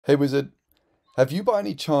Hey Wizard, have you by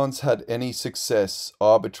any chance had any success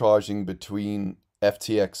arbitraging between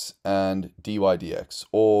FTX and DYDX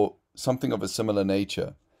or something of a similar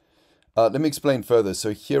nature? Let me explain further. So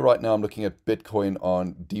here right now I'm looking at Bitcoin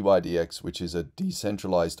on DYDX, which is a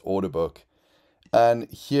decentralized order book.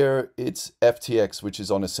 And here it's FTX, which is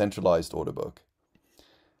on a centralized order book.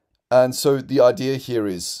 And so the idea here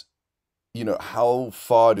is, how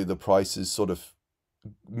far do the prices sort of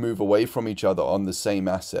move away from each other on the same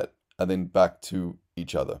asset and then back to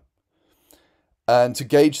each other. And to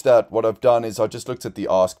gauge that, what I've done is I just looked at the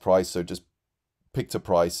ask price. So just picked a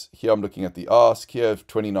price. Here I'm looking at the ask here of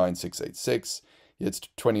 29,686. Here it's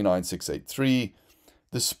 29,683.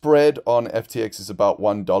 The spread on FTX is about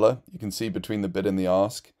 $1. You can see between the bid and the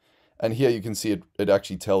ask. And here you can see it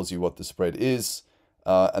actually tells you what the spread is.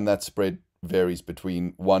 And that spread varies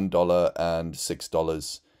between $1 and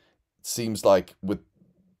 $6. It seems like with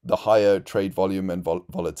the higher trade volume and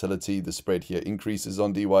volatility, the spread here increases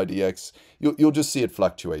on DYDX. You'll just see it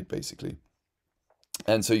fluctuate basically.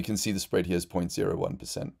 And so you can see the spread here is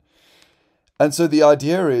 0.01%. And so the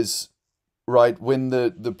idea is, right, when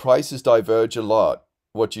the prices diverge a lot,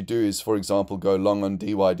 what you do is, for example, go long on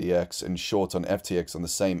DYDX and short on FTX on the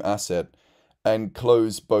same asset and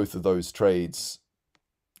close both of those trades,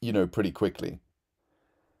 pretty quickly.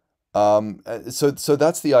 So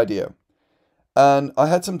that's the idea. And I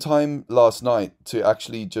had some time last night to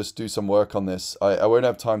actually just do some work on this. I won't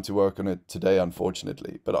have time to work on it today,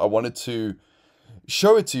 unfortunately, but I wanted to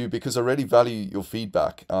show it to you because I really value your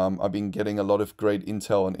feedback. I've been getting a lot of great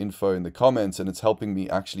intel and info in the comments, and it's helping me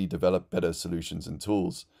actually develop better solutions and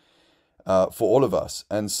tools for all of us.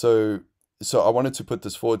 And so I wanted to put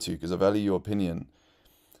this forward to you because I value your opinion.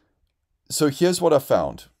 So here's what I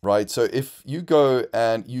found, right? So if you go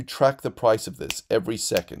and you track the price of this every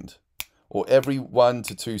second, or every 1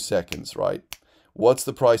 to 2 seconds, right? What's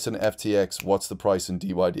the price in FTX? What's the price in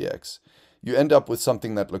DYDX? You end up with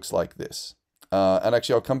something that looks like this. And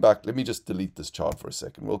actually, I'll come back. Let me just delete this chart for a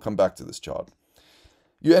second. We'll come back to this chart.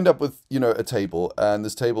 You end up with, a table, and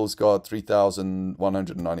this table's got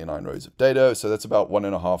 3,199 rows of data. So that's about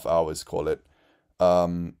 1.5 hours, call it,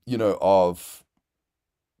 of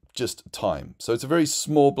just time. So it's a very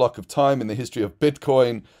small block of time in the history of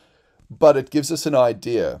Bitcoin, but it gives us an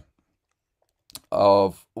idea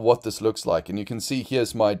of what this looks like. And you can see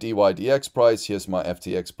here's my DYDX price, here's my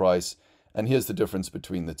FTX price, and here's the difference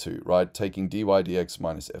between the two, right? Taking DYDX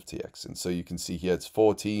minus FTX. And so you can see here it's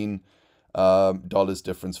 $14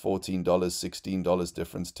 difference, $14, $16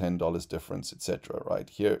 difference, $10 difference, etc. Right?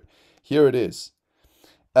 Here it is.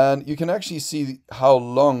 And you can actually see how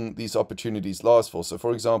long these opportunities last for. So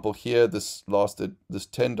for example, here this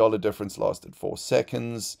 $10 difference lasted 4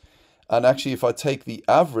 seconds. And actually, if I take the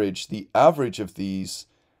average of these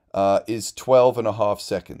is 12.5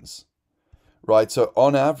 seconds, right? So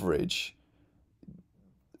on average,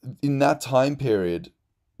 in that time period,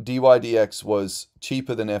 DYDX was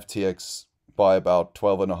cheaper than FTX by about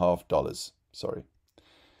 $12.5. Sorry.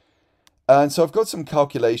 And so I've got some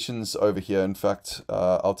calculations over here. In fact,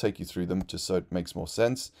 I'll take you through them just so it makes more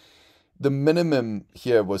sense. The minimum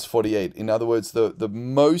here was 48. In other words, the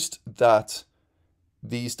most that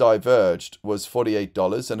these diverged was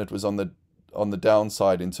 $48, and it was on the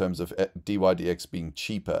downside in terms of DYDX being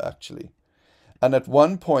cheaper, actually. And at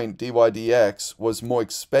one point, DYDX was more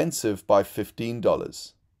expensive by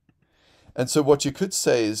 $15. And so what you could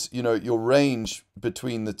say is, your range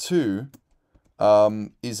between the two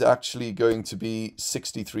is actually going to be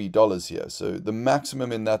 $63 here. So the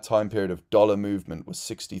maximum in that time period of dollar movement was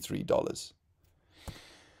 $63.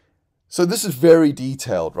 So this is very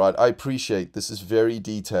detailed, right? I appreciate this is very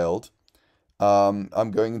detailed.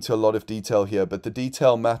 I'm going into a lot of detail here, but the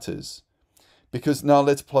detail matters. Because now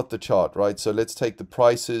let's plot the chart, right? So let's take the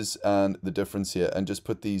prices and the difference here and just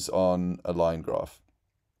put these on a line graph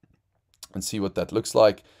and see what that looks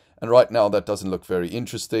like. And right now that doesn't look very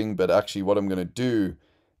interesting, but actually what I'm going to do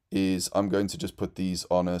is I'm going to just put these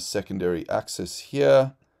on a secondary axis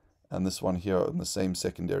here and this one here on the same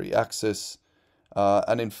secondary axis.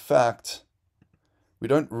 And in fact, we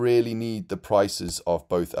don't really need the prices of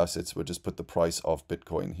both assets. We'll just put the price of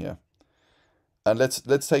Bitcoin here. And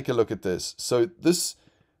let's take a look at this. So this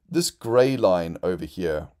gray line over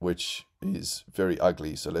here, which is very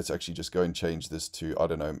ugly. So let's actually just go and change this to, I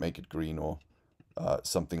don't know, make it green or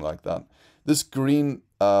something like that. This green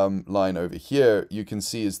line over here, you can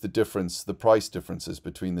see is the difference, the price differences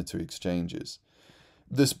between the two exchanges.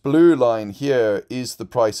 This blue line here is the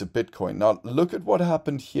price of Bitcoin. Now, look at what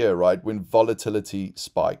happened here, right? When volatility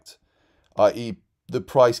spiked, i.e. the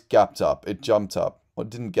price gapped up, it jumped up. Well, it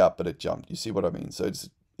didn't gap, but it jumped. You see what I mean? So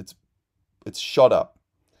it's shot up.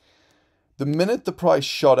 The minute the price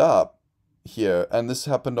shot up here, and this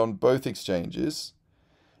happened on both exchanges,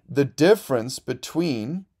 the difference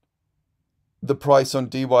between the price on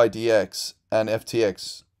DYDX and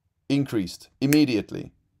FTX increased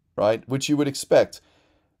immediately, right? Which you would expect.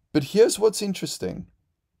 But here's what's interesting.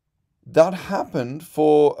 That happened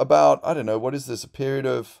for about, I don't know, what is this, a period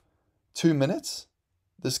of 2 minutes?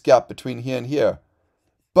 This gap between here and here.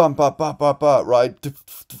 Bum, ba, ba, ba, ba, right?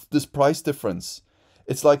 This price difference.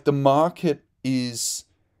 It's like the market is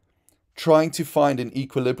trying to find an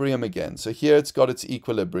equilibrium again. So here it's got its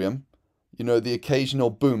equilibrium. You know, the occasional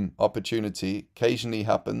boom opportunity occasionally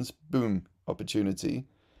happens. Boom opportunity.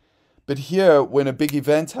 But here, when a big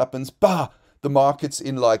event happens, bah, the market's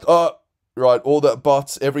in like, oh, right, all the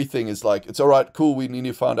bots, everything is like, it's all right, cool, we need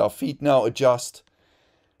to find our feet now, adjust.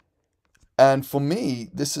 And for me,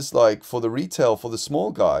 this is like, for the retail, for the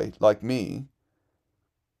small guy like me,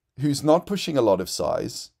 who's not pushing a lot of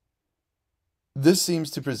size, this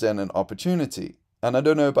seems to present an opportunity. And I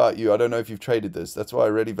don't know about you, I don't know if you've traded this. That's why I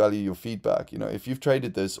really value your feedback. You know, if you've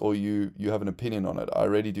traded this or you have an opinion on it, I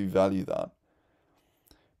really do value that.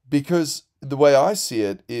 Because the way I see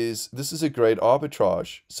it is, this is a great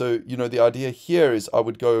arbitrage. So, you know, the idea here is I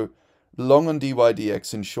would go long on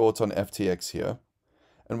DYDX and short on FTX here.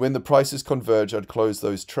 And when the prices converge, I'd close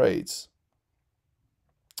those trades.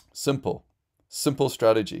 Simple. Simple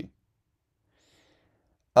strategy.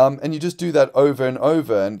 And you just do that over and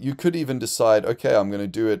over. And you could even decide, okay, I'm going to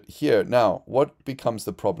do it here. Now, what becomes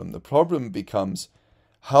the problem? The problem becomes,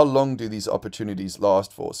 how long do these opportunities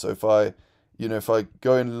last for? So if I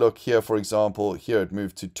go and look here, for example, here it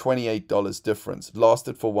moved to $28 difference. It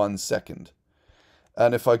lasted for 1 second.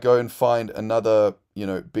 And if I go and find another,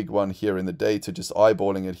 big one here in the data, just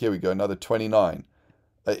eyeballing it, here we go, another 29.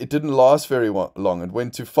 It didn't last very long. It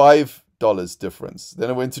went to $5 difference. Then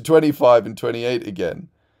it went to 25 and 28 again.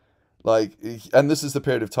 And this is the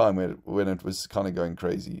period of time when it was kind of going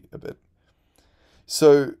crazy a bit.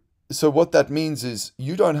 So what that means is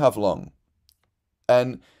you don't have long.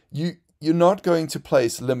 And you're not going to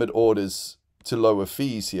place limit orders to lower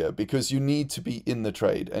fees here because you need to be in the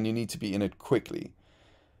trade and you need to be in it quickly.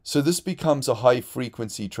 So this becomes a high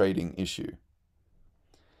frequency trading issue.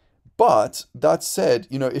 But that said,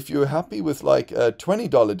 if you're happy with like a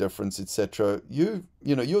 $20 difference, etc., you'll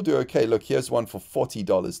do okay. Look, here's one for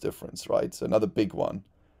 $40 difference, right? So another big one.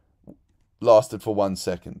 Lasted for 1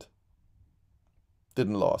 second.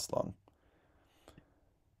 Didn't last long.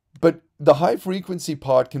 But the high frequency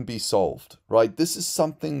part can be solved, right? This is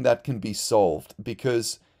something that can be solved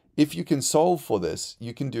because if you can solve for this,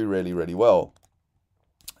 you can do really, really well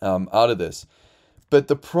out of this. But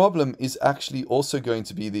the problem is actually also going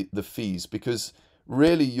to be the fees, because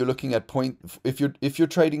really you're looking at if you're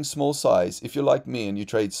trading small size, if you're like me and you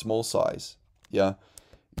trade small size, yeah,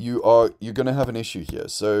 you're going to have an issue here.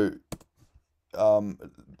 So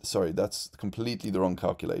sorry, that's completely the wrong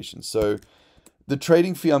calculation. So the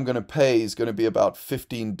trading fee I'm going to pay is going to be about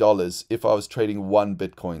 $15 if I was trading 1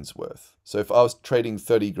 Bitcoin's worth. So if I was trading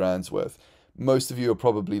 30 grand's worth, most of you are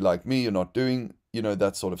probably like me, you're not doing,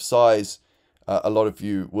 that sort of size. A lot of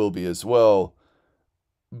you will be as well.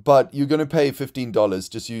 But you're going to pay $15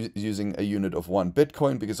 just using a unit of 1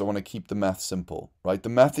 Bitcoin because I want to keep the math simple, right? The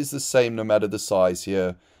math is the same no matter the size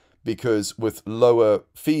here, because with lower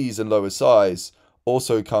fees and lower size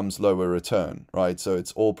also comes lower return, right? So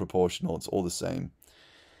it's all proportional. It's all the same.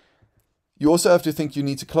 You also have to think you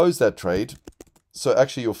need to close that trade. So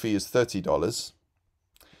actually your fee is $30.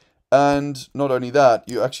 And not only that,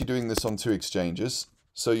 you're actually doing this on 2 exchanges.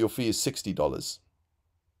 So your fee is $60.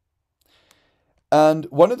 And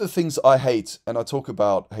one of the things I hate, and I talk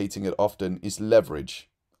about hating it often, is leverage.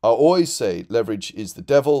 I always say leverage is the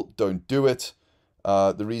devil. Don't do it.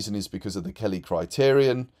 The reason is because of the Kelly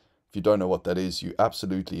criterion. If you don't know what that is, you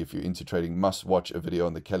absolutely, if you're into trading, must watch a video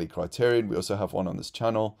on the Kelly criterion. We also have one on this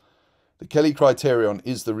channel. The Kelly criterion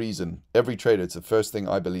is the reason. Every trader, it's the first thing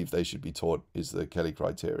I believe they should be taught, is the Kelly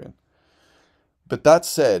criterion. But that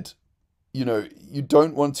said, you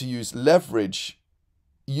don't want to use leverage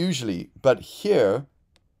usually, but here,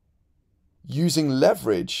 using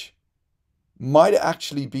leverage might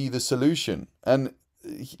actually be the solution. And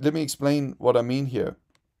let me explain what I mean here,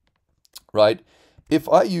 right? If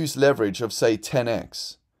I use leverage of, say,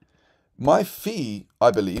 10x, my fee,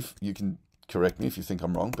 I believe, you can correct me if you think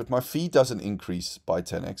I'm wrong, but my fee doesn't increase by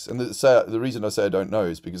 10x. And the reason I say I don't know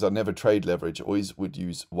is because I never trade leverage, always would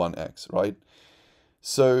use 1x, right?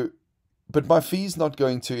 So, but my fee is not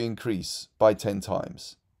going to increase by 10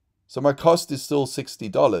 times. So my cost is still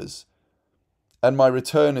 $60 and my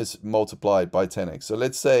return is multiplied by 10x. So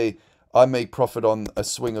let's say I make profit on a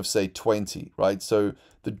swing of, say, 20, right? So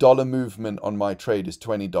the dollar movement on my trade is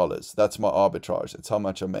 $20. That's my arbitrage. That's how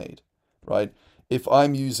much I made, right? If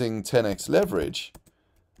I'm using 10x leverage,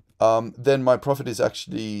 then my profit is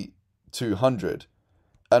actually 200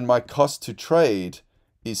 and my cost to trade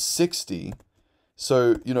is 60.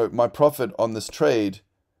 So, you know, my profit on this trade,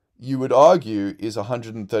 you would argue, is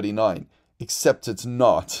 139, except it's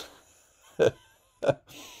not.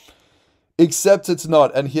 Except it's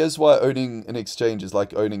not. And here's why owning an exchange is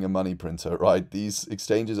like owning a money printer, right? These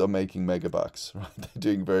exchanges are making megabucks, right? They're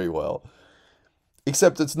doing very well.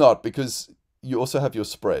 Except it's not, because you also have your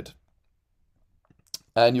spread.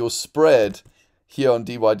 And your spread here on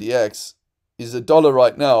DYDX is $1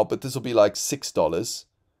 right now, but this will be like $6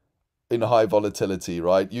 in high volatility,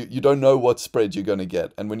 right? You don't know what spread you're going to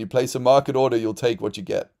get. And when you place a market order, you'll take what you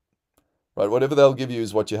get, right? Whatever they'll give you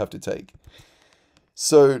is what you have to take.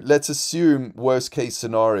 So let's assume, worst case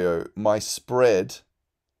scenario, my spread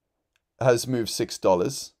has moved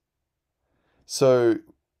 $6. So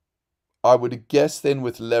I would guess then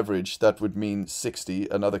with leverage, that would mean 60,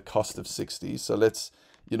 another cost of 60. So let's,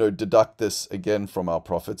 you know, deduct this again from our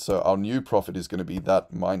profit. So our new profit is going to be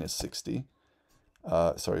that minus 60.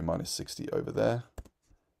 Sorry, minus 60 over there.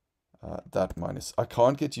 That minus, I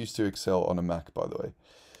can't get used to Excel on a Mac, by the way.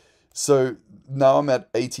 So now I'm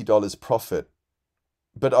at $80 profit.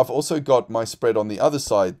 But I've also got my spread on the other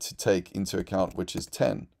side to take into account, which is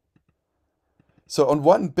 10. So on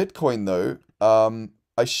one Bitcoin, though,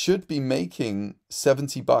 I should be making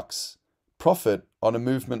 $70 profit on a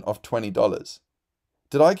movement of $20.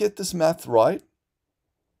 Did I get this math right?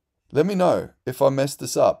 Let me know if I messed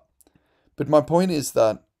this up. But my point is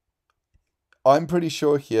that I'm pretty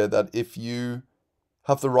sure here that if you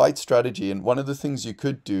have the right strategy, and one of the things you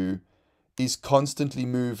could do is constantly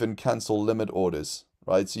move and cancel limit orders,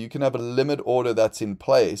 right? So you can have a limit order that's in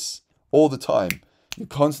place all the time. You're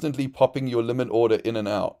constantly popping your limit order in and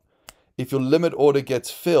out. If your limit order gets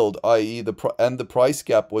filled, i.e. the price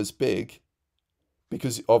gap was big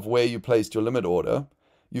because of where you placed your limit order,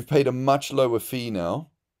 you've paid a much lower fee now.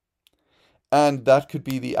 And that could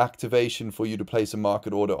be the activation for you to place a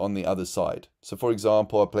market order on the other side. So for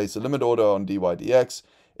example, I place a limit order on DYDX.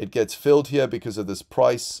 It gets filled here because of this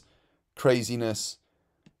price craziness.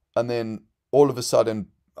 And then all of a sudden,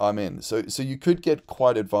 I'm in. So you could get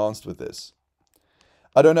quite advanced with this.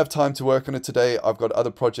 I don't have time to work on it today. I've got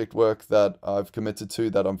other project work that I've committed to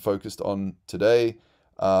that I'm focused on today.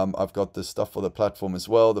 I've got this stuff for the platform as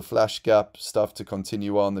well. The flash gap stuff to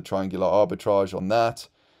continue on, the triangular arbitrage on that.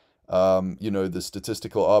 You know, the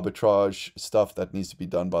statistical arbitrage stuff that needs to be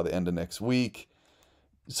done by the end of next week.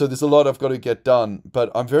 So there's a lot I've got to get done,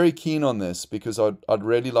 but I'm very keen on this because I'd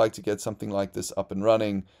really like to get something like this up and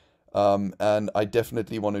running. And I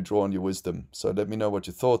definitely want to draw on your wisdom. So let me know what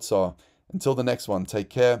your thoughts are. Until the next one, take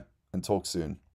care and talk soon.